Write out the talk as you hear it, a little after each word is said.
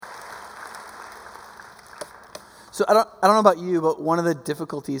So I don't know about you, but one of the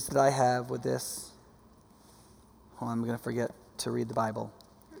difficulties that I have with this, hold on, I'm going to forget to read the Bible.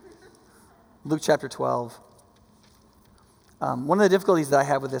 Luke chapter 12. One of the difficulties that I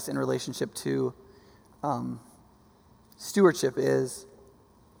have with this in relationship to stewardship is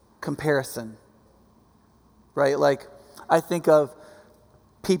comparison, right? Like, I think of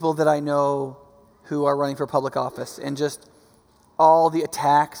people that I know who are running for public office and just all the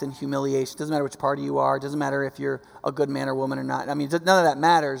attacks and humiliation. Doesn't matter which party you are. Doesn't matter if you're a good man or woman or not. I mean, none of that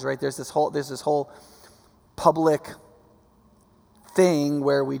matters, right? There's this whole public thing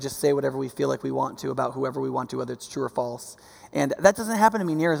where we just say whatever we feel like we want to about whoever we want to, whether it's true or false. And that doesn't happen to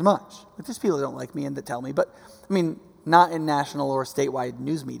me near as much. Like, there's people that don't like me and that tell me, but I mean, not in national or statewide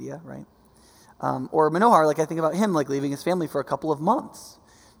news media, right? Or Manohar, like I think about him, like leaving his family for a couple of months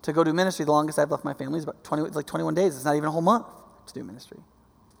to go do ministry. The longest I've left my family is about 21 days. It's not even a whole month to do ministry.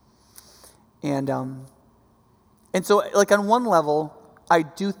 And so, like, on one level, I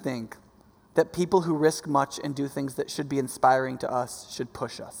do think that people who risk much and do things that should be inspiring to us should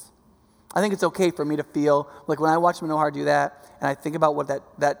push us. I think it's okay for me to feel, like when I watch Manohar do that, and I think about what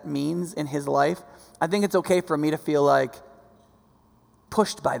that means in his life, I think it's okay for me to feel like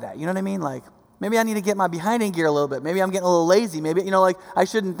pushed by that. You know what I mean? Like, maybe I need to get my behind in gear a little bit. Maybe I'm getting a little lazy. Maybe, like, I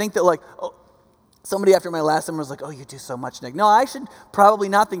shouldn't think that, like, oh, somebody after my last sermon was like, oh, you do so much, Nick. No, I should probably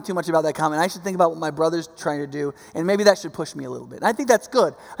not think too much about that comment. I should think about what my brother's trying to do, and maybe that should push me a little bit. And I think that's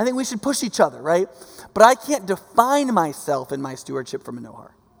good. I think we should push each other, right? But I can't define myself in my stewardship for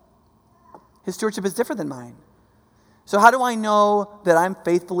Manohar. His stewardship is different than mine. So how do I know that I'm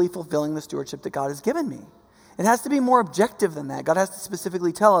faithfully fulfilling the stewardship that God has given me? It has to be more objective than that. God has to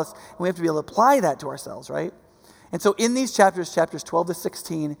specifically tell us, and we have to be able to apply that to ourselves, right? And so in these chapters 12 to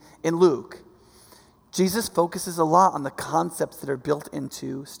 16 in Luke, Jesus focuses a lot on the concepts that are built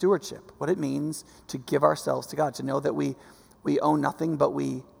into stewardship, what it means to give ourselves to God, to know that we own nothing, but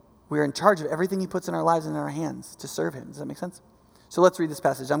we're in charge of everything he puts in our lives and in our hands to serve him. Does that make sense? So let's read this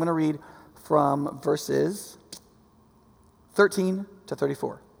passage. I'm going to read from verses 13 to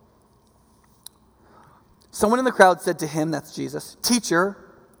 34. Someone in the crowd said to him, that's Jesus, "Teacher,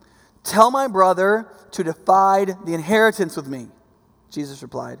 tell my brother to divide the inheritance with me." Jesus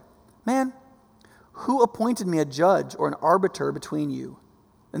replied, "Man, who appointed me a judge or an arbiter between you?"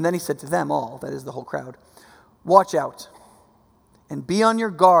 And then he said to them all, that is the whole crowd, "Watch out and be on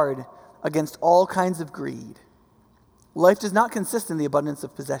your guard against all kinds of greed. Life does not consist in the abundance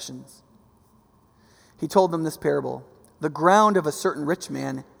of possessions." He told them this parable. The ground of a certain rich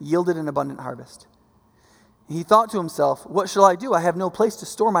man yielded an abundant harvest. He thought to himself, "What shall I do? I have no place to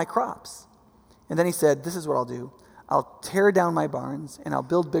store my crops." And then he said, "This is what I'll do. I'll tear down my barns and I'll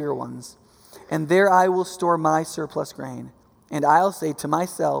build bigger ones. And there I will store my surplus grain. And I'll say to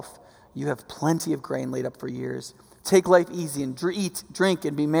myself, you have plenty of grain laid up for years. Take life easy and eat, drink,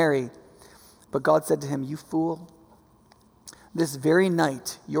 and be merry." But God said to him, "You fool, this very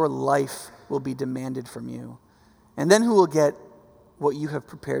night your life will be demanded from you. And then who will get what you have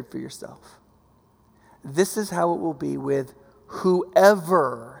prepared for yourself? This is how it will be with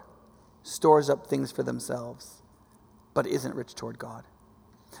whoever stores up things for themselves, but isn't rich toward God."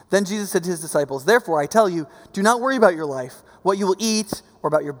 Then Jesus said to his disciples, "Therefore, I tell you, do not worry about your life, what you will eat, or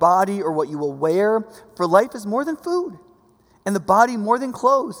about your body, or what you will wear. For life is more than food, and the body more than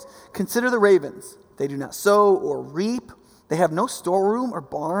clothes. Consider the ravens. They do not sow or reap. They have no storeroom or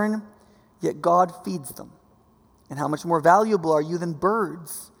barn, yet God feeds them. And how much more valuable are you than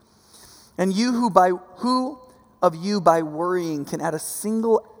birds? And who of you by worrying can add a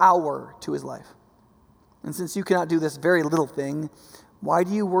single hour to his life? And since you cannot do this very little thing, why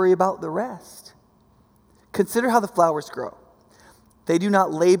do you worry about the rest? Consider how the flowers grow. They do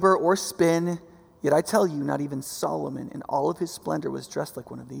not labor or spin, yet I tell you, not even Solomon in all of his splendor was dressed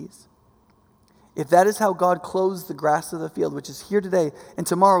like one of these. If that is how God clothes the grass of the field, which is here today and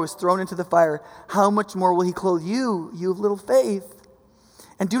tomorrow is thrown into the fire, how much more will he clothe you, you of little faith?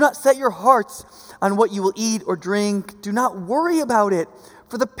 And do not set your hearts on what you will eat or drink. Do not worry about it,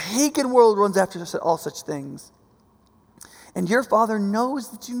 for the pagan world runs after all such things. And your Father knows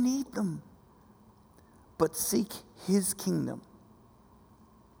that you need them. But seek his kingdom,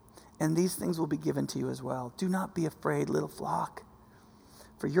 and these things will be given to you as well. Do not be afraid, little flock,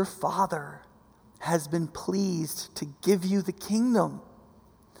 for your Father has been pleased to give you the kingdom.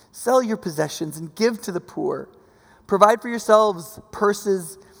 Sell your possessions and give to the poor. Provide for yourselves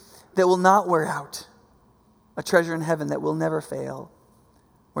purses that will not wear out, a treasure in heaven that will never fail,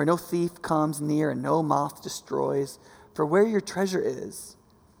 where no thief comes near and no moth destroys. For where your treasure is,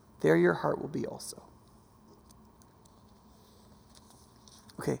 there your heart will be also.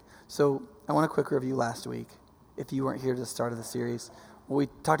 Okay, so I want a quick review last week. if you weren't here at the start of the series, what we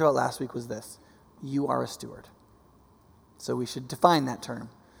talked about last week was this. You are a steward. So we should define that term.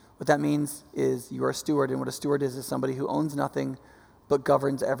 What that means is you are a steward, and what a steward is somebody who owns nothing but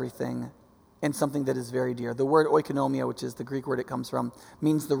governs everything and something that is very dear. The word oikonomia, which is the Greek word it comes from,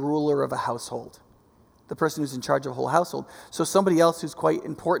 means the ruler of a household, the person who's in charge of a whole household. So somebody else who's quite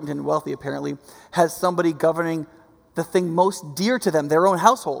important and wealthy apparently has somebody governing the thing most dear to them, their own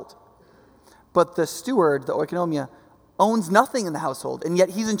household. But the steward, the oikonomia, owns nothing in the household, and yet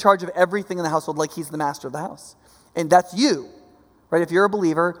he's in charge of everything in the household like he's the master of the house. And that's you, right? If you're a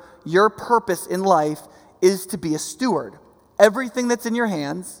believer, your purpose in life is to be a steward. Everything that's in your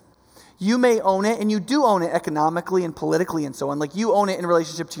hands, you may own it, and you do own it economically and politically and so on. Like you own it in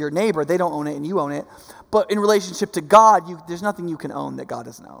relationship to your neighbor. They don't own it, and you own it. But in relationship to God, there's nothing you can own that God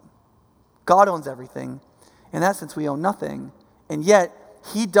doesn't own. God owns everything. In that sense, we own nothing. And yet,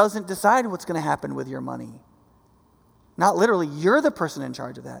 he doesn't decide what's going to happen with your money. Not literally, you're the person in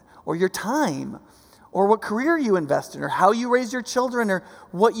charge of that, or your time, or what career you invest in, or how you raise your children, or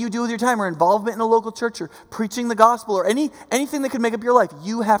what you do with your time, or involvement in a local church, or preaching the gospel, or anything that could make up your life.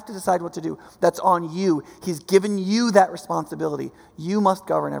 You have to decide what to do. That's on you. He's given you that responsibility. You must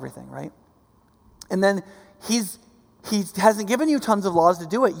govern everything, right? And then he hasn't given you tons of laws to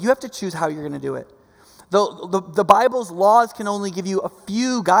do it. You have to choose how you're going to do it. The Bible's laws can only give you a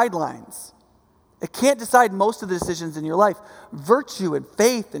few guidelines. It can't decide most of the decisions in your life. Virtue and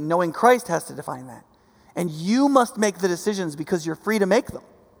faith and knowing Christ has to define that. And you must make the decisions because you're free to make them.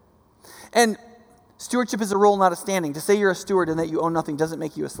 And stewardship is a role, not a standing. To say you're a steward and that you own nothing doesn't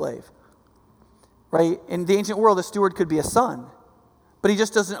make you a slave. Right? In the ancient world, a steward could be a son. But he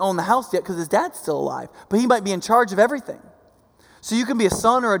just doesn't own the house yet because his dad's still alive. But he might be in charge of everything. So you can be a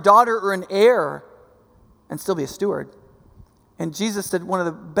son or a daughter or an heir and still be a steward. And Jesus said one of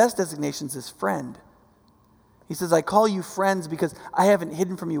the best designations is friend. He says, I call you friends because I haven't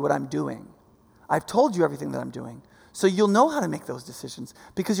hidden from you what I'm doing. I've told you everything that I'm doing. So you'll know how to make those decisions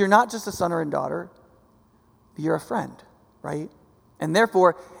because you're not just a son or a daughter, but you're a friend, right? And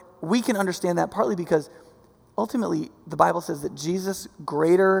therefore, we can understand that partly because ultimately the Bible says that Jesus'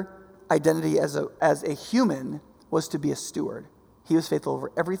 greater identity as a human was to be a steward. He was faithful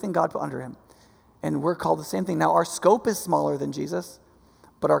over everything God put under him. And we're called the same thing. Now, our scope is smaller than Jesus,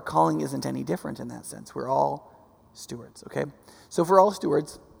 but our calling isn't any different in that sense. We're all stewards, okay? So if we're all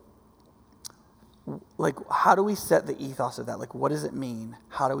stewards, like, how do we set the ethos of that? Like, what does it mean?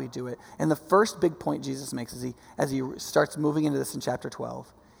 How do we do it? And the first big point Jesus makes as he starts moving into this in chapter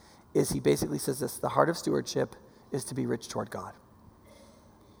 12 is he basically says this: the heart of stewardship is to be rich toward God.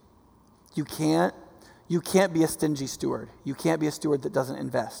 You can't be a stingy steward. You can't be a steward that doesn't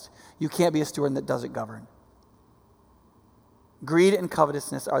invest. You can't be a steward that doesn't govern. Greed and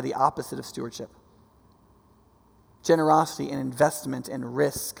covetousness are the opposite of stewardship. Generosity and investment and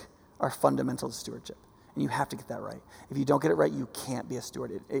risk are fundamental to stewardship. And you have to get that right. If you don't get it right, you can't be a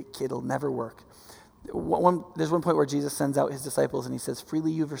steward. It'll never work. There's one point where Jesus sends out his disciples and he says,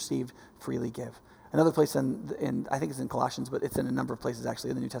 freely you've received, freely give. Another place in I think it's in Colossians, but it's in a number of places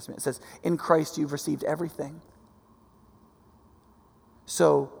actually in the New Testament. It says, in Christ you've received everything.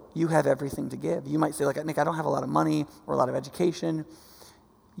 So you have everything to give. You might say, like, Nick, I don't have a lot of money or a lot of education.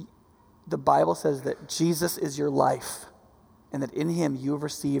 The Bible says that Jesus is your life and that in him you have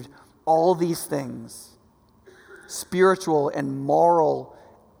received all these things, spiritual and moral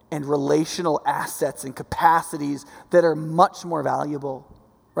and relational assets and capacities that are much more valuable,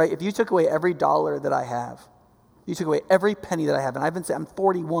 right? If you took away every dollar that I have, you took away every penny that I have, and I've been saying, I'm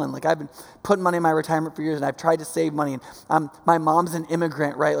 41, like I've been putting money in my retirement for years, and I've tried to save money, and my mom's an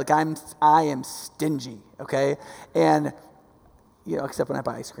immigrant, right? Like I am stingy, okay? And, except when I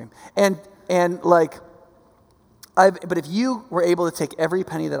buy ice cream. And like, but if you were able to take every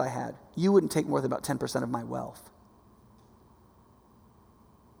penny that I had, you wouldn't take more than about 10% of my wealth.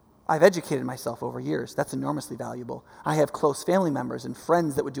 I've educated myself over years. That's enormously valuable. I have close family members and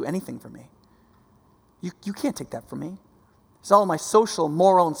friends that would do anything for me. You can't take that from me. So all my social,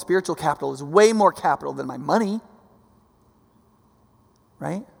 moral, and spiritual capital is way more capital than my money.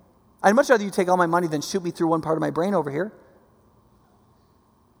 Right? I'd much rather you take all my money than shoot me through one part of my brain over here.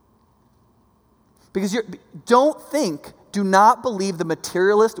 Because do not believe the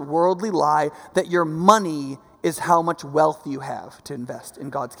materialist, worldly lie that your money is how much wealth you have to invest in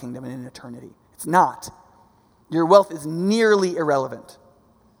God's kingdom and in eternity. It's not. Your wealth is nearly irrelevant.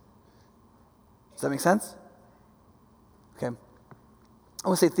 Does that make sense? Okay. I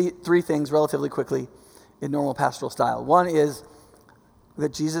want to say three things relatively quickly in normal pastoral style. One is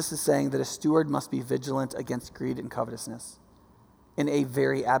that Jesus is saying that a steward must be vigilant against greed and covetousness in a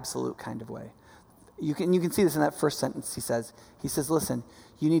very absolute kind of way. You can see this in that first sentence he says. He says, listen,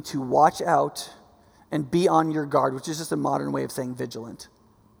 you need to watch out and be on your guard, which is just a modern way of saying vigilant,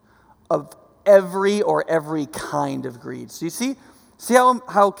 of every kind of greed. So you see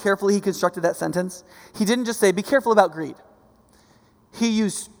how carefully he constructed that sentence? He didn't just say, be careful about greed. He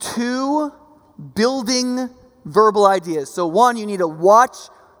used two building verbal ideas. So one, you need to watch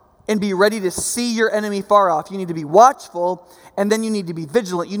and be ready to see your enemy far off. You need to be watchful, and then you need to be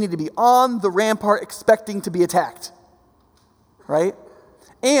vigilant. You need to be on the rampart expecting to be attacked, right?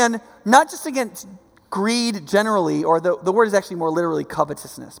 And not just against greed generally, or the word is actually more literally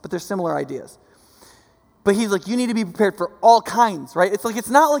covetousness, but there's similar ideas. But he's like, you need to be prepared for all kinds, right? It's like,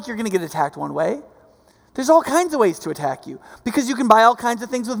 it's not like you're going to get attacked one way. There's all kinds of ways to attack you, because you can buy all kinds of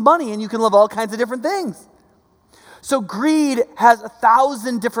things with money, and you can love all kinds of different things. So greed has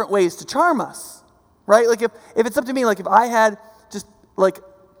 1,000 different ways to charm us, right? Like if it's up to me, like if I had just like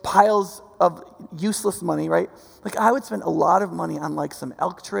piles of useless money, right? Like I would spend a lot of money on like some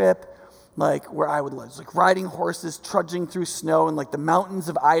elk trip, like where I would like riding horses, trudging through snow in like the mountains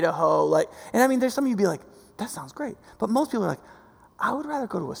of Idaho. Like, and I mean, there's some of you be like, that sounds great. But most people are like, I would rather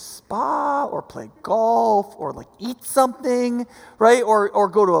go to a spa or play golf or like eat something, right? Or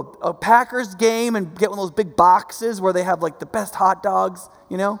go to a Packers game and get one of those big boxes where they have like the best hot dogs,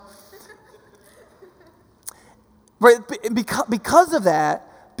 you know? Right? Because of that,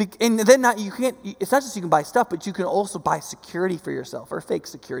 and then it's not just you can buy stuff, but you can also buy security for yourself, or fake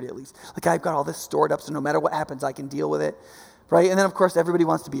security at least. Like I've got all this stored up, so no matter what happens, I can deal with it. Right? And then, of course, everybody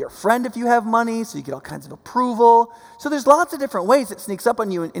wants to be your friend if you have money, so you get all kinds of approval. So there's lots of different ways it sneaks up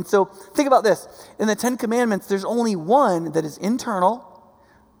on you. And so think about this. In the 10 Commandments, there's only one that is internal,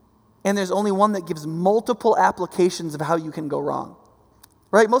 and there's only one that gives multiple applications of how you can go wrong.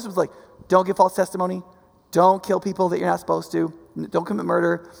 Right? Most of it's like, don't give false testimony, don't kill people that you're not supposed to, don't commit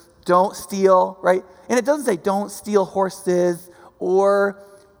murder, don't steal, right? And it doesn't say don't steal horses or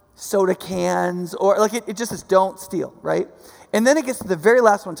soda cans, or like it just says don't steal, right? And then it gets to the very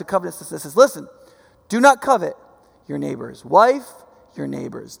last one, to covetousness. It says, listen, do not covet your neighbor's wife, your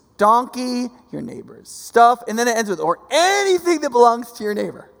neighbor's donkey, your neighbor's stuff. And then it ends with, or anything that belongs to your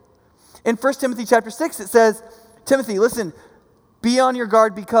neighbor. In 1 Timothy chapter 6, it says, Timothy, listen, be on your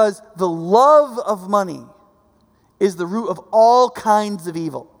guard, because the love of money is the root of all kinds of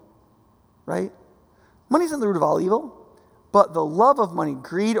evil, right? Money's not the root of all evil, but the love of money,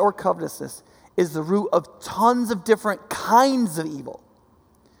 greed or covetousness, is the root of tons of different kinds of evil.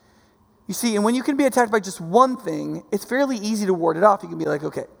 You see, and when you can be attacked by just one thing, it's fairly easy to ward it off. You can be like,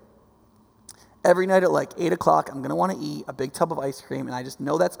 okay, every night at like 8 o'clock, I'm going to want to eat a big tub of ice cream, and I just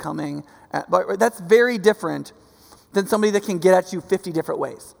know that's coming. But that's very different than somebody that can get at you 50 different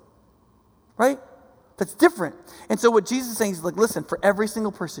ways, right? That's different. And so what Jesus is saying is like, listen, for every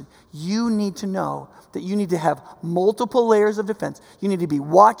single person, you need to know that you need to have multiple layers of defense. You need to be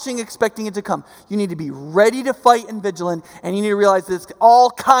watching, expecting it to come. You need to be ready to fight and vigilant. And you need to realize that it's all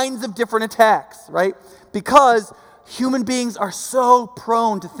kinds of different attacks, right? Because human beings are so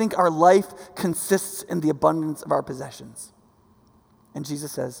prone to think our life consists in the abundance of our possessions. And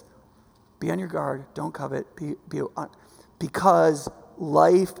Jesus says, be on your guard, don't covet, because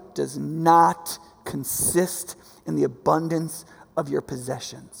life does not consist in the abundance of your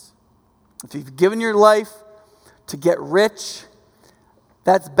possessions. If you've given your life to get rich,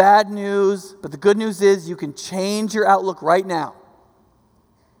 that's bad news, but the good news is you can change your outlook right now.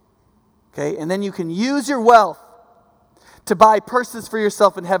 Okay, and then you can use your wealth to buy purses for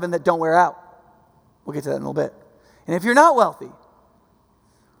yourself in heaven that don't wear out. We'll get to that in a little bit. And if you're not wealthy,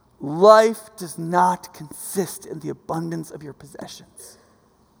 life does not consist in the abundance of your possessions.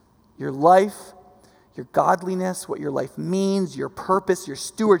 Your life, your godliness, what your life means, your purpose, your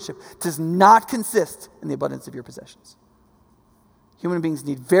stewardship does not consist in the abundance of your possessions. Human beings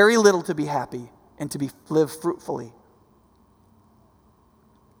need very little to be happy and to live fruitfully.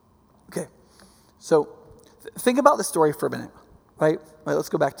 Okay, so think about the story for a minute, right? Let's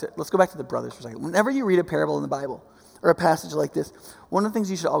go back to the brothers for a second. Whenever you read a parable in the Bible or a passage like this, one of the things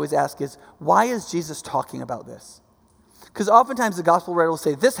you should always ask is, why is Jesus talking about this? Because oftentimes the gospel writer will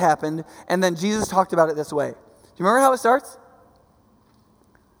say, this happened, and then Jesus talked about it this way. Do you remember how it starts?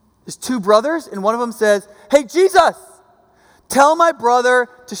 There's two brothers, and one of them says, hey, Jesus, tell my brother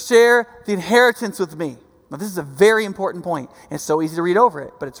to share the inheritance with me. Now, this is a very important point, and it's so easy to read over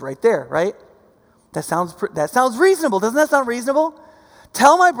it, but it's right there, right? That sounds reasonable. Doesn't that sound reasonable?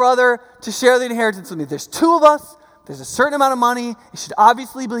 Tell my brother to share the inheritance with me. There's two of us. There's a certain amount of money. It should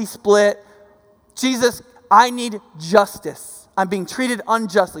obviously be split. Jesus, I need justice. I'm being treated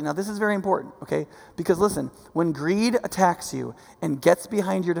unjustly. Now, this is very important, okay? Because listen, when greed attacks you and gets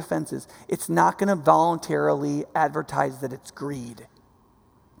behind your defenses, it's not going to voluntarily advertise that it's greed,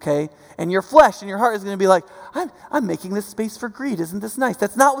 okay? And your flesh and your heart is going to be like, I'm making this space for greed. Isn't this nice?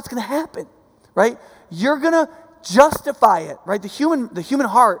 That's not what's going to happen, right? You're going to justify it, right? The human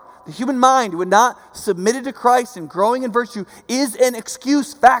heart, the human mind, when not submitted to Christ and growing in virtue, is an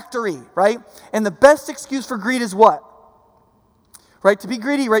excuse factory, right? And the best excuse for greed is what? Right? To be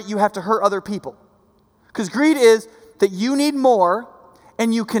greedy, right, you have to hurt other people. Because greed is that you need more,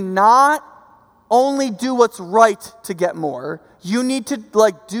 and you cannot only do what's right to get more. You need to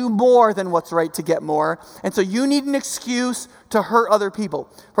do more than what's right to get more. And so you need an excuse to hurt other people,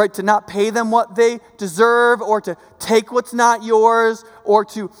 right? To not pay them what they deserve, or to take what's not yours, or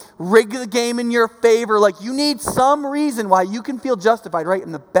to rig the game in your favor. You need some reason why you can feel justified, right?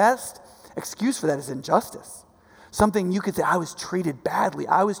 And the best excuse for that is injustice. Something you could say, I was treated badly.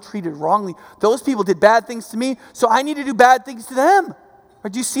 I was treated wrongly. Those people did bad things to me, so I need to do bad things to them. Or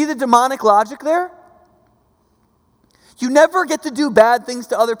do you see the demonic logic there? You never get to do bad things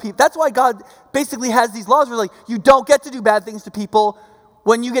to other people. That's why God basically has these laws where you don't get to do bad things to people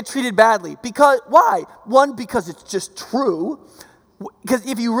when you get treated badly. Why? One, because it's just true. Because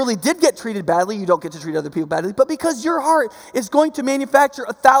if you really did get treated badly, you don't get to treat other people badly. But because your heart is going to manufacture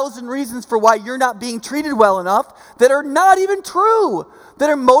 1,000 reasons for why you're not being treated well enough that are not even true, that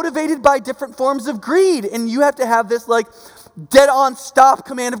are motivated by different forms of greed. And you have to have this dead on stop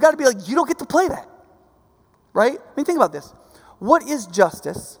command of God to be you don't get to play that. Right? I mean, think about this. What is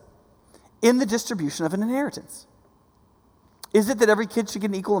justice in the distribution of an inheritance? Is it that every kid should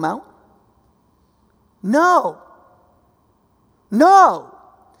get an equal amount? No.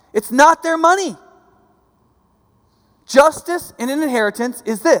 It's not their money. Justice in an inheritance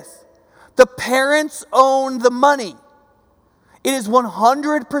is this. The parents own the money. It is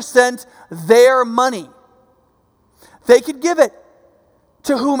 100% their money. They can give it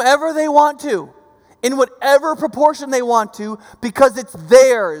to whomever they want to, in whatever proportion they want to, because it's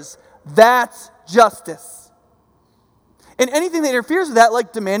theirs. That's justice. And anything that interferes with that,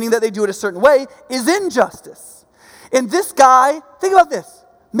 like demanding that they do it a certain way, is injustice. And this guy, think about this.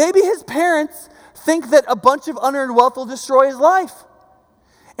 Maybe his parents think that a bunch of unearned wealth will destroy his life.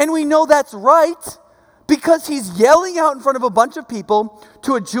 And we know that's right because he's yelling out in front of a bunch of people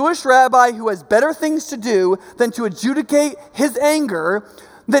to a Jewish rabbi who has better things to do than to adjudicate his anger,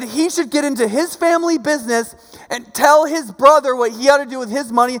 that he should get into his family business and tell his brother what he ought to do with his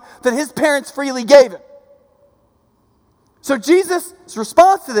money that his parents freely gave him. So Jesus'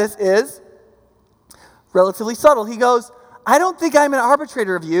 response to this is relatively subtle. He goes, I don't think I'm an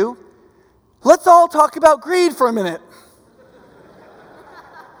arbitrator of you. Let's all talk about greed for a minute.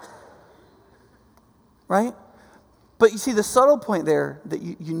 Right? But you see, the subtle point there that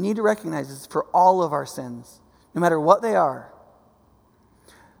you need to recognize is for all of our sins, no matter what they are,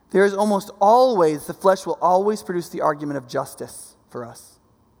 there is almost always, the flesh will always produce the argument of justice for us,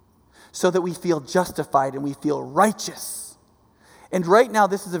 so that we feel justified and we feel righteous. And right now,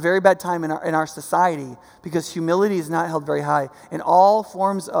 this is a very bad time in our society because humility is not held very high. And all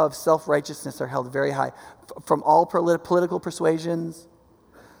forms of self-righteousness are held very high. From all political persuasions,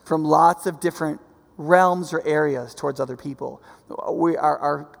 from lots of different realms or areas towards other people.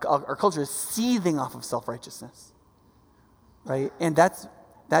 Our culture is seething off of self-righteousness. Right? And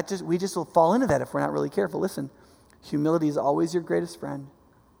we just will fall into that if we're not really careful. Listen, humility is always your greatest friend,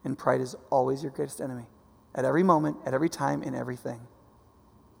 and pride is always your greatest enemy. At every moment, at every time, in everything.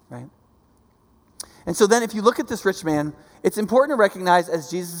 Right? And so then if you look at this rich man, it's important to recognize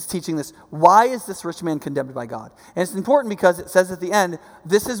as Jesus is teaching this, why is this rich man condemned by God? And it's important because it says at the end,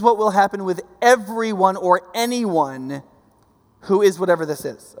 this is what will happen with everyone or anyone who is whatever this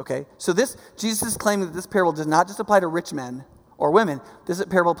is. Okay? So Jesus is claiming that this parable does not just apply to rich men or women. This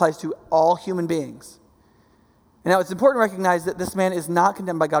parable applies to all human beings. And now it's important to recognize that this man is not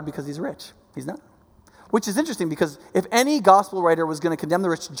condemned by God because he's rich. He's not. Which is interesting because if any gospel writer was going to condemn the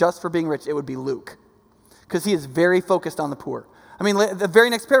rich just for being rich, it would be Luke. Because he is very focused on the poor. I mean, the very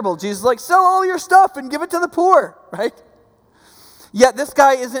next parable, Jesus is like, sell all your stuff and give it to the poor, right? Yet this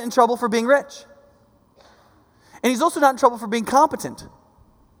guy isn't in trouble for being rich. And he's also not in trouble for being competent.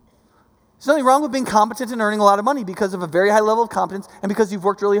 There's nothing wrong with being competent and earning a lot of money because of a very high level of competence and because you've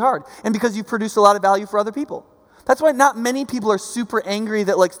worked really hard and because you've produced a lot of value for other people. That's why not many people are super angry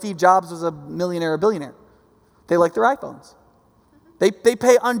that Steve Jobs was a millionaire or billionaire. They like their iPhones. They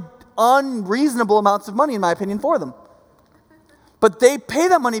pay unreasonable amounts of money, in my opinion, for them. But they pay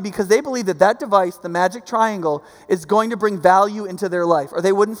that money because they believe that device, the magic triangle, is going to bring value into their life, or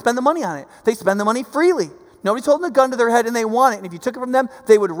they wouldn't spend the money on it. They spend the money freely Nobody's holding a gun to their head and they want it. And if you took it from them,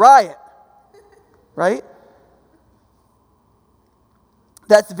 they would riot. Right?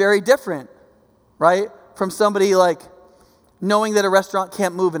 That's very different, right? From somebody like knowing that a restaurant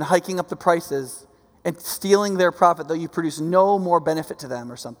can't move and hiking up the prices and stealing their profit, though you produce no more benefit to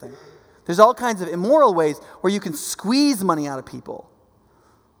them or something. There's all kinds of immoral ways where you can squeeze money out of people.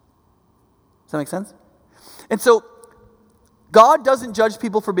 Does that make sense? And so, God doesn't judge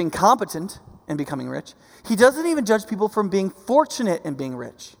people for being competent and becoming rich. He doesn't even judge people for being fortunate and being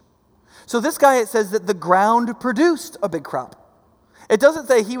rich. So this guy, it says that the ground produced a big crop. It doesn't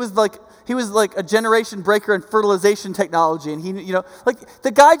say he was like a generation breaker in fertilization technology, and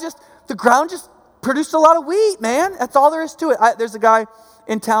the ground just produced a lot of wheat, man. That's all there is to it. There's a guy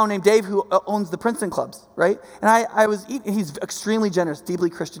in town named Dave who owns the Princeton clubs, right? And I was eating. He's extremely generous, deeply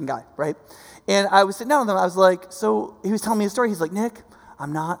Christian guy, right? And I was sitting down with him. I was like, so he was telling me a story. He's like, Nick,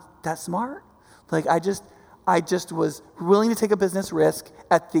 I'm not that smart. Like I just was willing to take a business risk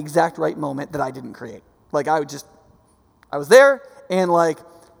at the exact right moment that I didn't create. Like I was there, and like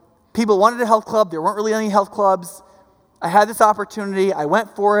people wanted a health club. There weren't really any health clubs. I had this opportunity. I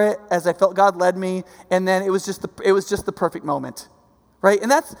went for it as I felt God led me, and then it was just the perfect moment, right? And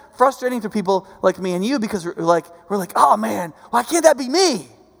that's frustrating to people like me and you because we're like, oh man, why can't that be me?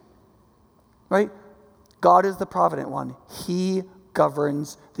 Right? God is the provident one. He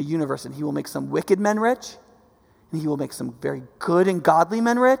governs the universe, and he will make some wicked men rich, and he will make some very good and godly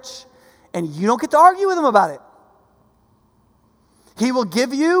men rich, and you don't get to argue with him about it. He will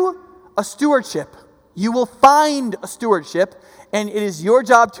give you a stewardship. You will find a stewardship, and it is your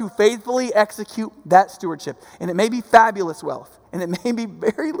job to faithfully execute that stewardship. And it may be fabulous wealth, and it may be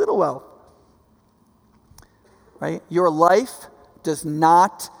very little wealth. Right? Your life does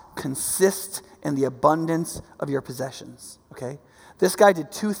not consist in the abundance of your possessions. Okay? This guy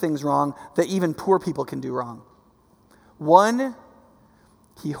did two things wrong that even poor people can do wrong. One,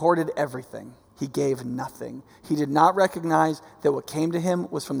 he hoarded everything. He gave nothing. He did not recognize that what came to him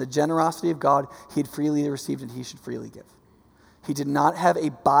was from the generosity of God. He had freely received and he should freely give. He did not have a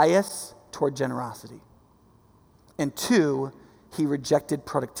bias toward generosity. And two, he rejected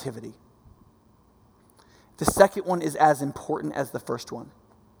productivity. The second one is as important as the first one.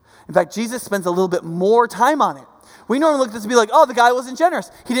 In fact, Jesus spends a little bit more time on it. We normally look at this and be like, oh, the guy wasn't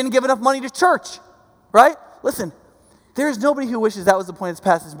generous. He didn't give enough money to church, right? Listen, there is nobody who wishes that was the point of this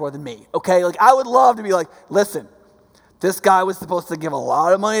passage more than me, okay? Like, I would love to be like, listen, this guy was supposed to give a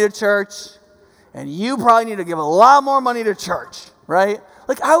lot of money to church, and you probably need to give a lot more money to church, right?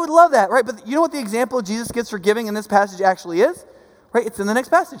 Like, I would love that, right? But you know what the example Jesus gives for giving in this passage actually is? Right? It's in the next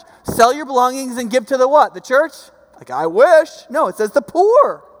passage. Sell your belongings and give to the what? The church? Like, I wish. No, it says the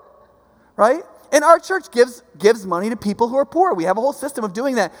poor, right? And our church gives money to people who are poor. We have a whole system of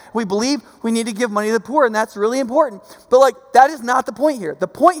doing that. We believe we need to give money to the poor, and that's really important. But like, that is not the point here. The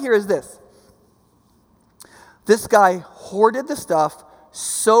point here is this. This guy hoarded the stuff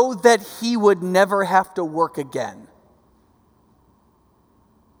so that he would never have to work again.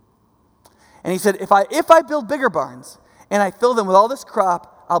 And he said, if I build bigger barns and I fill them with all this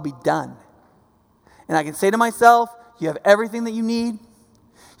crop, I'll be done. And I can say to myself, you have everything that you need.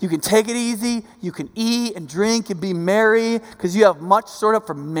 You can take it easy. You can eat and drink and be merry because you have much stored up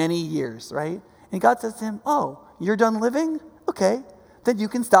for many years, right? And God says to him, oh, you're done living? Okay, then you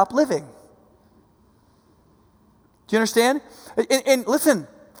can stop living. Do you understand? And listen,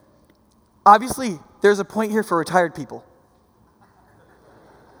 obviously, there's a point here for retired people.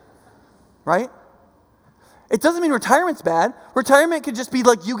 Right? It doesn't mean retirement's bad. Retirement could just be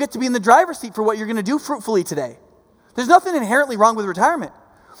like you get to be in the driver's seat for what you're going to do fruitfully today. There's nothing inherently wrong with retirement.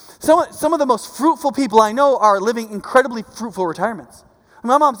 Some of the most fruitful people I know are living incredibly fruitful retirements.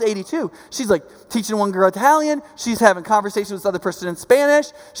 My mom's 82. She's like teaching one girl Italian. She's having conversations with this other person in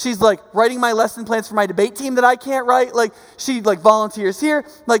Spanish. She's like writing my lesson plans for my debate team that I can't write. Like she like volunteers here.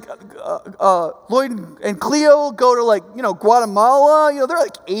 Like Lloyd and Cleo go to Guatemala. They're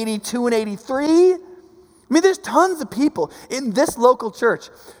like 82 and 83. I mean, there's tons of people in this local church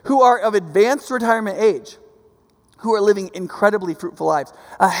who are of advanced retirement age who are living incredibly fruitful lives.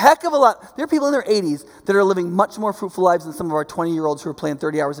 A heck of a lot. There are people in their 80s that are living much more fruitful lives than some of our 20-year-olds who are playing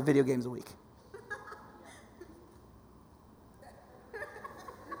 30 hours of video games a week.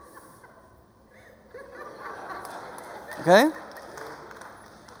 Okay?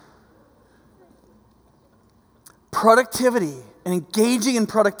 Productivity and engaging in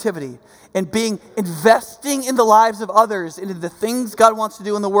productivity and investing in the lives of others and in the things God wants to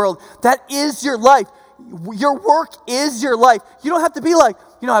do in the world, that is your life. your work is your life. You don't have to be like,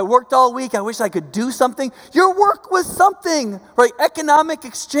 I worked all week. I wish I could do something. Your work was something, right? Economic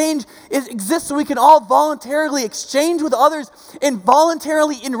exchange exists so we can all voluntarily exchange with others and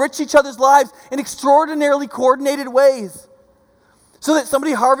voluntarily enrich each other's lives in extraordinarily coordinated ways. So that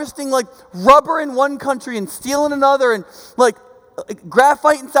somebody harvesting like rubber in one country and steel in another and like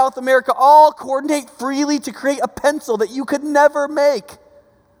graphite in South America all coordinate freely to create a pencil that you could never make.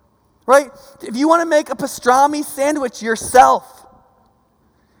 Right? If you want to make a pastrami sandwich yourself,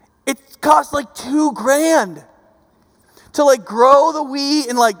 it costs like $2,000 to like grow the wheat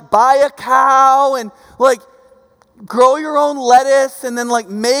and like buy a cow and like grow your own lettuce and then like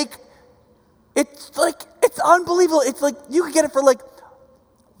make, it's unbelievable. It's like you could get it for like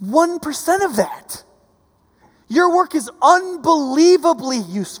 1% of that. Your work is unbelievably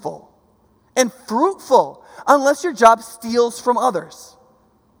useful and fruitful unless your job steals from others.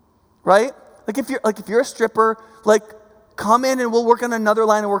 Right? Like if you're a stripper, like come in and we'll work on another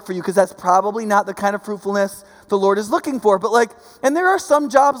line of work for you because that's probably not the kind of fruitfulness the Lord is looking for. But like, and there are some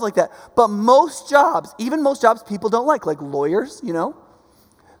jobs like that. But most jobs, even most jobs people don't like lawyers,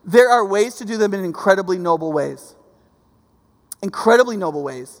 there are ways to do them in incredibly noble ways. Incredibly noble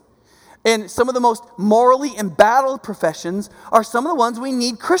ways. And some of the most morally embattled professions are some of the ones we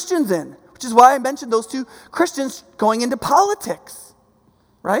need Christians in, which is why I mentioned those two Christians going into politics,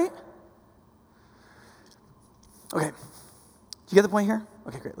 right? Okay, do you get the point here?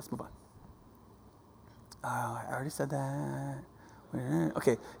 Okay, great, let's move on. I already said that.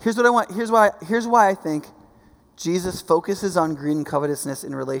 Okay, here's what I want. Here's why I think Jesus focuses on greed and covetousness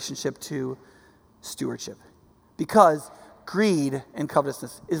in relationship to stewardship. Because greed and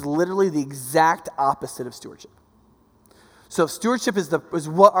covetousness is literally the exact opposite of stewardship. So if stewardship is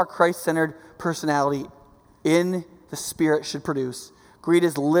what our Christ-centered personality in the Spirit should produce, greed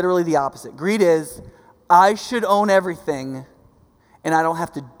is literally the opposite. Greed is, I should own everything and I don't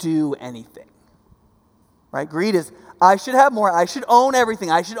have to do anything. Right? Greed is, I should have more. I should own everything.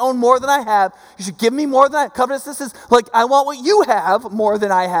 I should own more than I have. You should give me more than I have. Covetousness is like, I want what you have more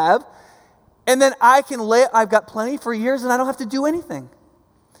than I have. And then I've got plenty for years and I don't have to do anything.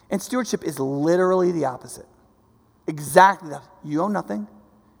 And stewardship is literally the opposite. Exactly that. You own nothing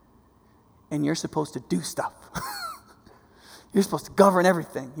and you're supposed to do stuff. You're supposed to govern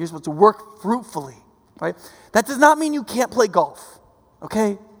everything. You're supposed to work fruitfully. Right? That does not mean you can't play golf,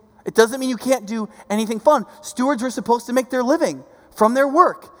 okay? It doesn't mean you can't do anything fun. Stewards were supposed to make their living from their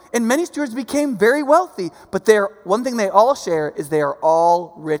work. And many stewards became very wealthy, but one thing they all share is they are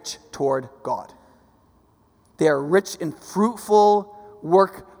all rich toward God. They are rich in fruitful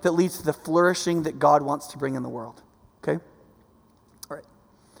work that leads to the flourishing that God wants to bring in the world. Okay? All right.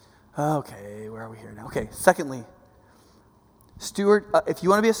 Okay, where are we here now? Okay, secondly, if you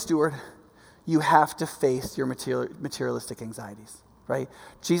want to be a steward, you have to face your materialistic anxieties, right?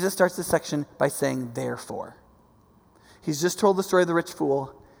 Jesus starts this section by saying, therefore. He's just told the story of the rich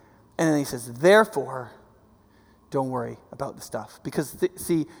fool, and then he says, therefore, don't worry about the stuff. Because,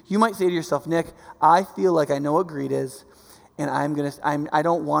 you might say to yourself, Nick, I feel like I know what greed is, and I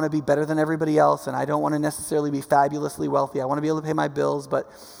don't want to be better than everybody else, and I don't want to necessarily be fabulously wealthy. I want to be able to pay my bills,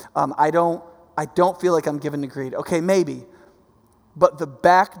 but I don't feel like I'm given to greed. Okay, maybe. But the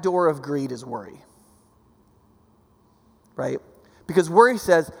back door of greed is worry, right? Because worry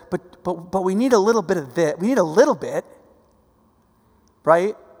says, but we need a little bit of this. We need a little bit,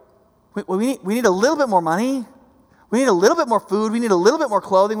 right? We need a little bit more money. We need a little bit more food. We need a little bit more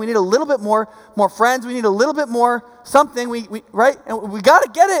clothing. We need a little bit more friends. We need a little bit more something. Right? And we got to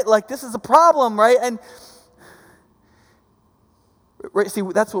get it. Like, this is a problem, right? And right, see,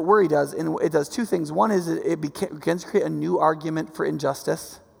 that's what worry does. And it does two things. One is it begins to create a new argument for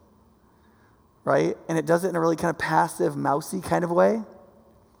injustice, right? And it does it in a really kind of passive, mousy kind of way.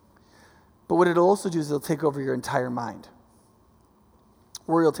 But what it'll also do is it'll take over your entire mind.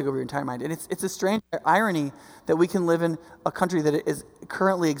 Worry will take over your entire mind. And it's a strange irony that we can live in a country that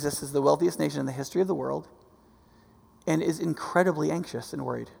currently exists as the wealthiest nation in the history of the world and is incredibly anxious and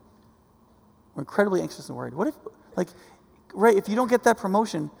worried. We're incredibly anxious and worried. What if, right, if you don't get that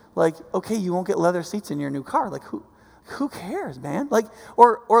promotion, okay, you won't get leather seats in your new car. Who cares, man?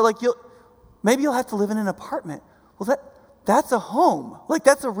 Maybe you'll have to live in an apartment. Well, that's a home.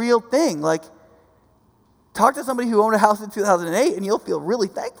 That's a real thing. Talk to somebody who owned a house in 2008 and you'll feel really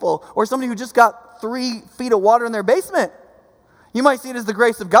thankful. Or somebody who just got 3 feet of water in their basement. You might see it as the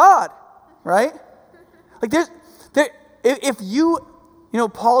grace of God, right?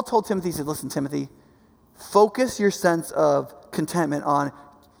 Paul told Timothy, he said, listen, Timothy, focus your sense of contentment on,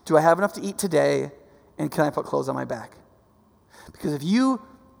 do I have enough to eat today and can I put clothes on my back? Because if you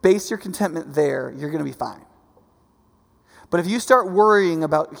base your contentment there, you're going to be fine. But if you start worrying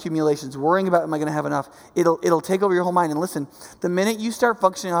about accumulations, worrying about am I going to have enough, it'll take over your whole mind. And listen, the minute you start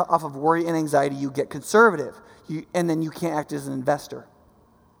functioning off of worry and anxiety, you get conservative. And then you can't act as an investor.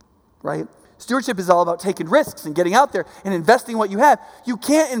 Right? Stewardship is all about taking risks and getting out there and investing what you have. You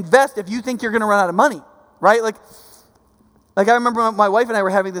can't invest if you think you're going to run out of money. Right? Like I remember my wife and I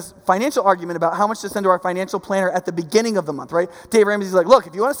were having this financial argument about how much to send to our financial planner at the beginning of the month, right? Dave Ramsey's like, look,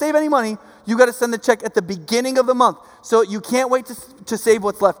 if you want to save any money, you got to send the check at the beginning of the month. So you can't wait to save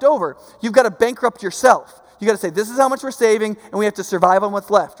what's left over. You've got to bankrupt yourself. You got to say, this is how much we're saving, and we have to survive on what's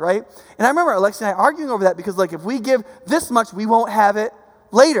left, right? And I remember Alexi and I arguing over that because, like, if we give this much, we won't have it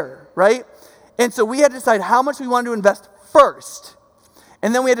later, right? And so we had to decide how much we wanted to invest first.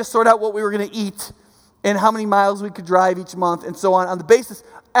 And then we had to sort out what we were going to eat and how many miles we could drive each month and so on the basis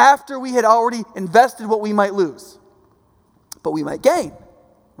after we had already invested what we might lose. But we might gain,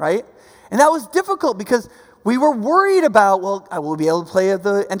 right? And that was difficult because we were worried about, well, will we be able to play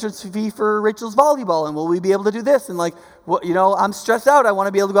the entrance fee for Rachel's volleyball? And will we be able to do this? And like, well, I'm stressed out. I want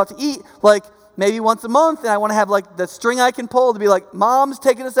to be able to go out to eat like maybe once a month. And I want to have like the string I can pull to be like, Mom's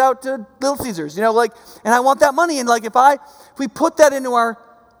taking us out to Little Caesars, and I want that money. And like, if we put that into our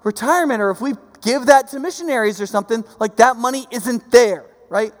retirement, or if we give that to missionaries or something, like that money isn't there,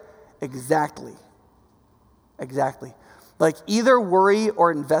 right? Exactly. Like either worry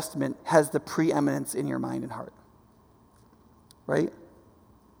or investment has the preeminence in your mind and heart, right?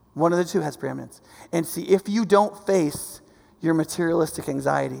 One of the two has preeminence. And see, if you don't face your materialistic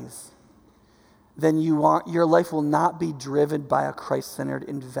anxieties, then your life will not be driven by a Christ-centered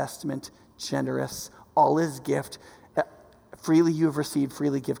investment, generous, all is gift, freely you have received,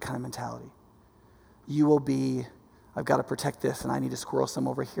 freely give kind of mentality. You will be, I've got to protect this, and I need to squirrel some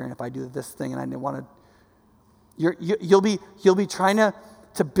over here, and if I do this thing, and I want to, you'll be trying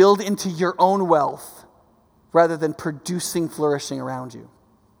to build into your own wealth rather than producing flourishing around you,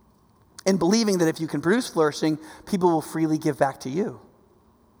 and believing that if you can produce flourishing, people will freely give back to you.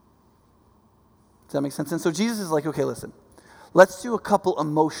 Does that make sense? And so Jesus is like, okay, listen, let's do a couple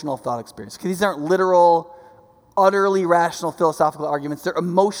emotional thought experiments, because these aren't literal, utterly rational philosophical arguments. They're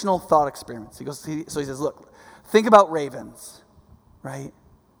emotional thought experiments. He says, look, think about ravens, right?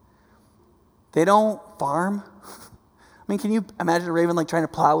 They don't farm. I mean, can you imagine a raven like trying to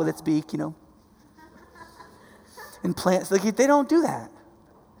plow with its beak, and plants? Like, they don't do that.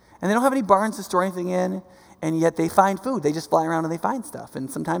 And they don't have any barns to store anything in, and yet they find food. They just fly around and they find stuff. And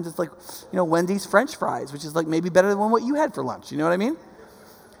sometimes it's like, Wendy's French fries, which is like maybe better than what you had for lunch. You know what I mean?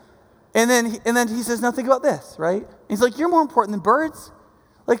 And then he says, now think about this, right? And he's like, you're more important than birds.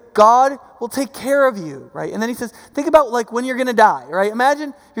 Like, God will take care of you, right? And then he says, think about like when you're going to die, right?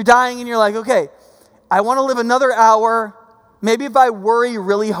 Imagine you're dying and you're like, okay, I want to live another hour. Maybe if I worry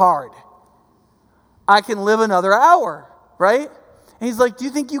really hard, I can live another hour, right? And he's like, do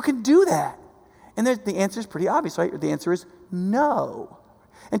you think you can do that? And the answer is pretty obvious, right? The answer is no.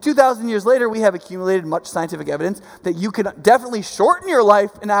 And 2,000 years later, we have accumulated much scientific evidence that you can definitely shorten your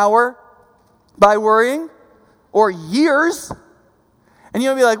life an hour by worrying, or years. And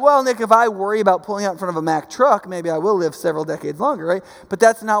you'll be like, well, Nick, if I worry about pulling out in front of a Mack truck, maybe I will live several decades longer, right? But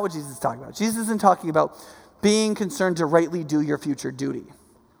that's not what Jesus is talking about. Jesus isn't talking about being concerned to rightly do your future duty.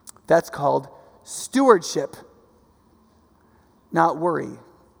 That's called stewardship, not worry.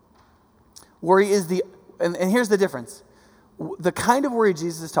 Worry is and here's the difference. The kind of worry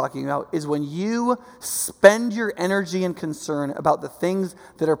Jesus is talking about is when you spend your energy and concern about the things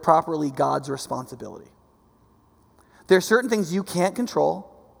that are properly God's responsibility. There are certain things you can't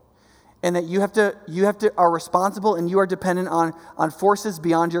control, and that you are responsible, and you are dependent on forces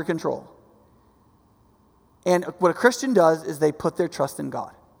beyond your control. And what a Christian does is they put their trust in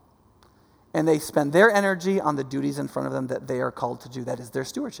God. And they spend their energy on the duties in front of them that they are called to do. That is their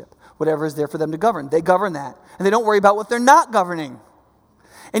stewardship. Whatever is there for them to govern, they govern that. And they don't worry about what they're not governing.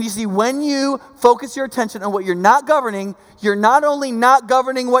 And you see, when you focus your attention on what you're not governing, you're not only not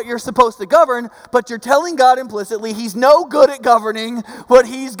governing what you're supposed to govern, but you're telling God implicitly he's no good at governing what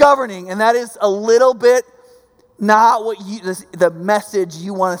he's governing. And that is a little bit not what the message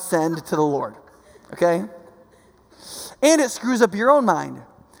you want to send to the Lord. Okay? And it screws up your own mind.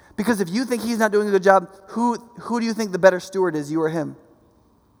 Because if you think he's not doing a good job, who do you think the better steward is, you or him?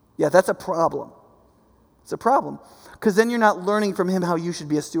 Yeah, that's a problem. It's a problem. Because then you're not learning from him how you should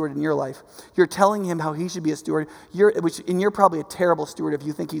be a steward in your life. You're telling him how he should be a steward, and you're probably a terrible steward if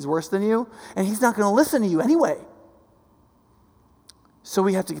you think he's worse than you, and he's not going to listen to you anyway. So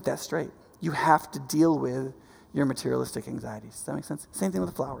we have to get that straight. You have to deal with your materialistic anxieties. Does that make sense? Same thing with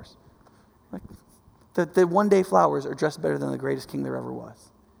the flowers. Like, the one-day flowers are dressed better than the greatest king there ever was.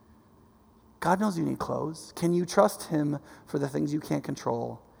 God knows you need clothes. Can you trust him for the things you can't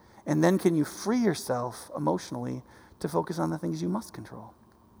control? And then can you free yourself emotionally to focus on the things you must control?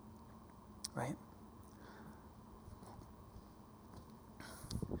 Right?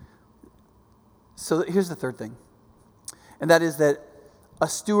 So here's the third thing. And that is that a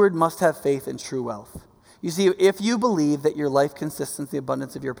steward must have faith in true wealth. You see, if you believe that your life consists in the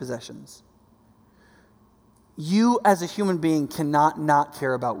abundance of your possessions, you as a human being cannot not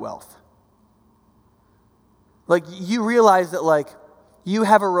care about wealth. Like, you realize that, like, you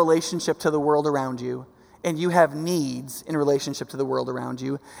have a relationship to the world around you, and you have needs in relationship to the world around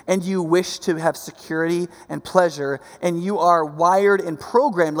you, and you wish to have security and pleasure, and you are wired and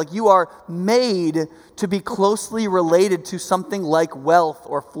programmed, like you are made to be closely related to something like wealth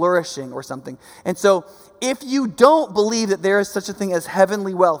or flourishing or something. And so if you don't believe that there is such a thing as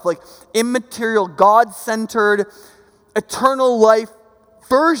heavenly wealth, like immaterial, God-centered, eternal life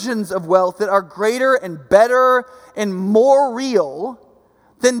versions of wealth that are greater and better and more real,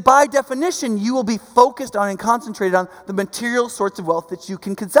 then by definition, you will be focused on and concentrated on the material sorts of wealth that you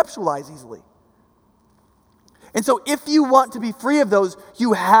can conceptualize easily. And so if you want to be free of those,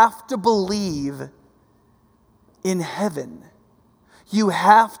 you have to believe in heaven. You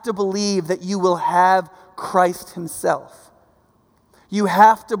have to believe that you will have Christ himself. You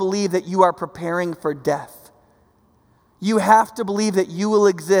have to believe that you are preparing for death. You have to believe that you will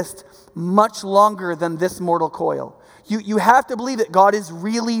exist much longer than this mortal coil. You have to believe that God is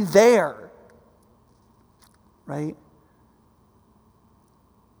really there, right?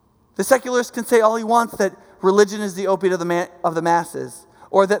 The secularist can say all he wants that religion is the opiate of the masses,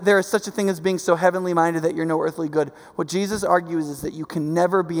 or that there is such a thing as being so heavenly minded that you're no earthly good. What Jesus argues is that you can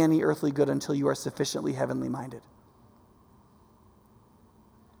never be any earthly good until you are sufficiently heavenly minded.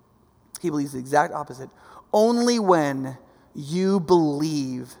 He believes the exact opposite. Only when you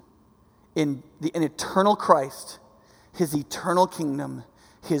believe in an eternal Christ, his eternal kingdom,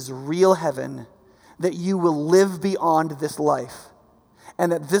 his real heaven, that you will live beyond this life.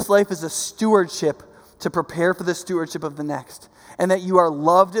 And that this life is a stewardship to prepare for the stewardship of the next. And that you are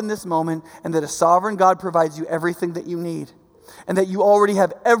loved in this moment, and that a sovereign God provides you everything that you need. And that you already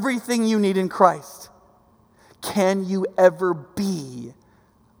have everything you need in Christ. Can you ever be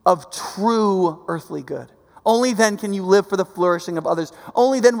of true earthly good? Only then can you live for the flourishing of others.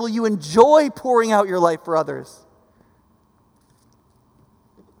 Only then will you enjoy pouring out your life for others.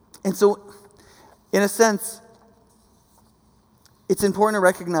 And so, in a sense, it's important to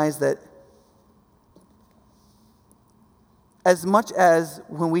recognize that as much as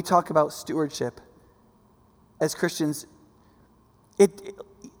when we talk about stewardship as Christians,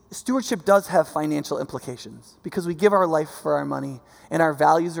 stewardship does have financial implications because we give our life for our money and our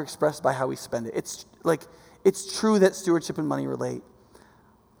values are expressed by how we spend it. It's true that stewardship and money relate.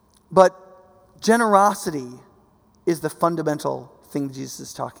 But generosity is the fundamental thing Jesus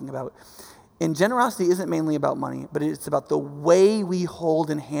is talking about. And generosity isn't mainly about money, but it's about the way we hold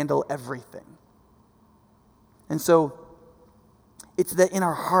and handle everything. And so it's that in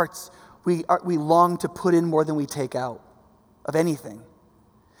our hearts we long to put in more than we take out of anything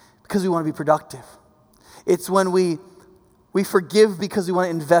because we want to be productive. It's when we forgive because we want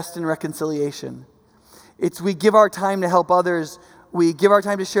to invest in reconciliation. It's we give our time to help others. We give our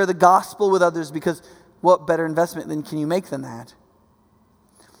time to share the gospel with others because what better investment than can you make than that?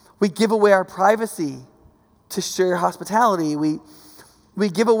 We give away our privacy to share hospitality. We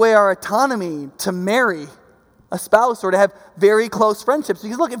give away our autonomy to marry a spouse or to have very close friendships.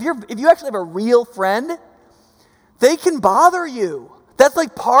 Because look, if you actually have a real friend, they can bother you. That's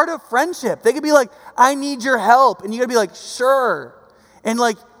like part of friendship. They could be like, I need your help. And you gotta be like, sure. And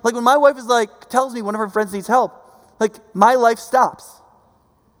like when my wife is like, tells me one of her friends needs help, like my life stops.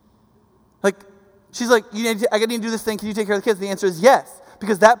 Like, she's like, I need to do this thing. Can you take care of the kids? The answer is yes.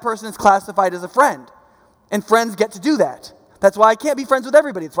 Because that person is classified as a friend. And friends get to do that. That's why I can't be friends with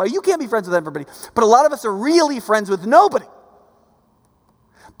everybody. That's why you can't be friends with everybody. But a lot of us are really friends with nobody.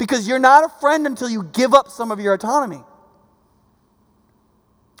 Because you're not a friend until you give up some of your autonomy.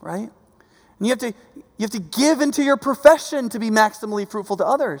 Right? And you have to give into your profession to be maximally fruitful to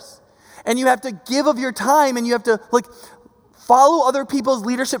others. And you have to give of your time, and you have to follow other people's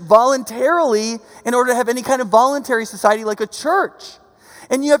leadership voluntarily in order to have any kind of voluntary society like a church.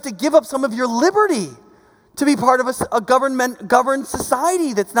 And you have to give up some of your liberty to be part of a governed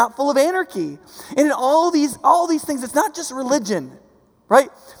society that's not full of anarchy. And in all these things, it's not just religion, right?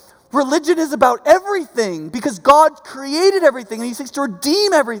 Religion is about everything because God created everything and he seeks to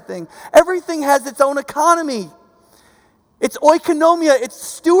redeem everything. Everything has its own economy. It's oikonomia, it's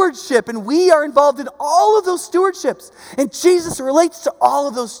stewardship, and we are involved in all of those stewardships. And Jesus relates to all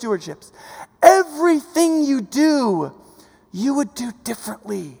of those stewardships. Everything you do, you would do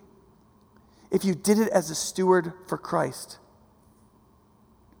differently if you did it as a steward for Christ.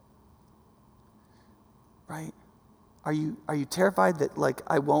 Right? Are you terrified that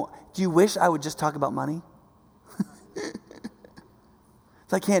I won't? Do you wish I would just talk about money?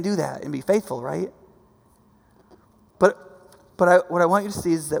 I can't do that and be faithful, right? But what I want you to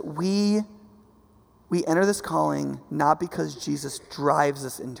see is that we enter this calling not because Jesus drives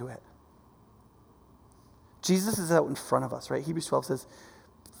us into it. Jesus is out in front of us, right? Hebrews 12 says,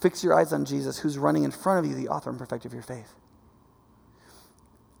 fix your eyes on Jesus, who's running in front of you, the author and perfecter of your faith.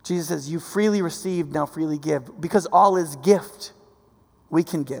 Jesus says, you freely received, now freely give. Because all is gift, we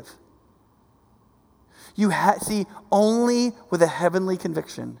can give. See, only with a heavenly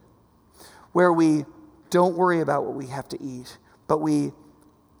conviction, where we don't worry about what we have to eat, but we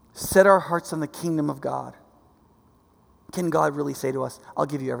set our hearts on the kingdom of God, can God really say to us, I'll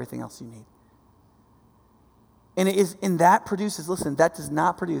give you everything else you need. And that produces, listen, that does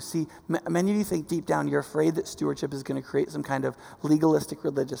not produce. See, many of you think deep down you're afraid that stewardship is going to create some kind of legalistic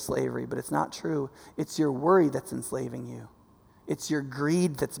religious slavery, but it's not true. It's your worry that's enslaving you. It's your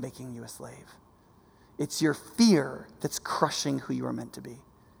greed that's making you a slave. It's your fear that's crushing who you are meant to be.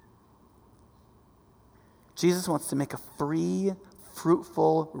 Jesus wants to make a free,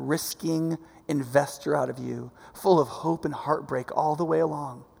 fruitful, risking investor out of you, full of hope and heartbreak all the way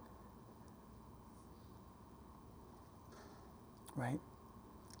along. Right?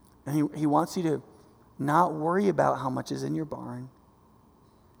 And he wants you to not worry about how much is in your barn,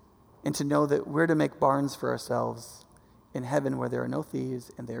 and to know that we're to make barns for ourselves in heaven where there are no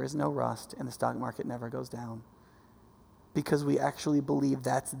thieves and there is no rust and the stock market never goes down, because we actually believe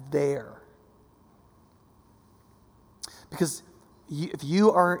that's there. Because if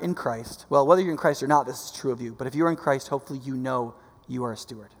you are in Christ, well, whether you're in Christ or not, this is true of you, but if you're in Christ, hopefully you know you are a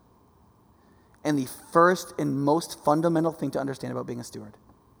steward. And the first and most fundamental thing to understand about being a steward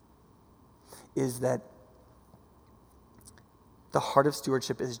is that the heart of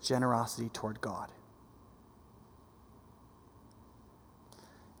stewardship is generosity toward God.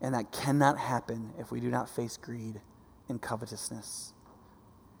 And that cannot happen if we do not face greed and covetousness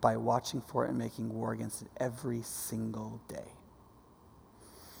by watching for it and making war against it every single day.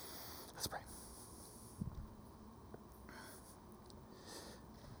 Let's pray.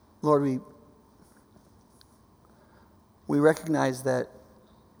 Lord, we recognize that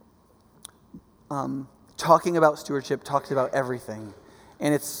talking about stewardship talks about everything.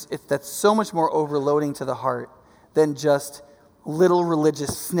 And that's so much more overloading to the heart than just little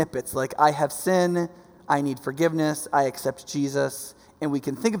religious snippets like, I have sin, I need forgiveness, I accept Jesus. And we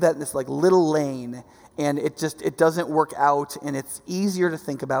can think of that in this little lane, and it doesn't work out, and it's easier to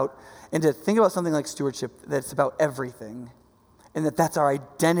think about. And to think about something like stewardship, that's about everything, and that's our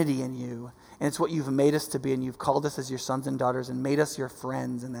identity in you. And it's what you've made us to be, and you've called us as your sons and daughters and made us your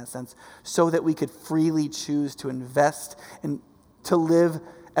friends in that sense, so that we could freely choose to invest and to live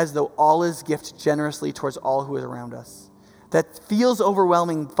as though all is gift generously towards all who is around us. That feels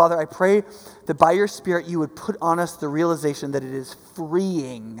overwhelming. Father, I pray that by your Spirit you would put on us the realization that it is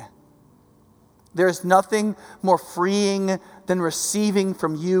freeing. There's nothing more freeing than receiving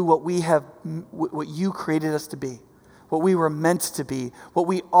from you what you created us to be, what we were meant to be, what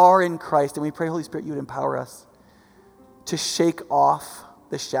we are in Christ. And we pray, Holy Spirit, you would empower us to shake off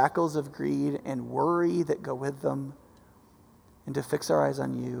the shackles of greed and worry that go with them, and to fix our eyes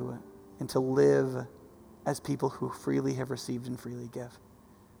on you, and to live as people who freely have received and freely give.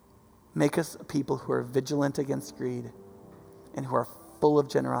 Make us people who are vigilant against greed and who are full of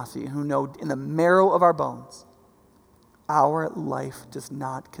generosity, and who know in the marrow of our bones, our life does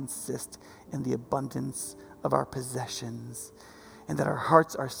not consist in the abundance of our possessions, and that our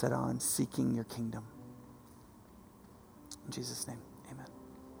hearts are set on seeking your kingdom. In Jesus' name.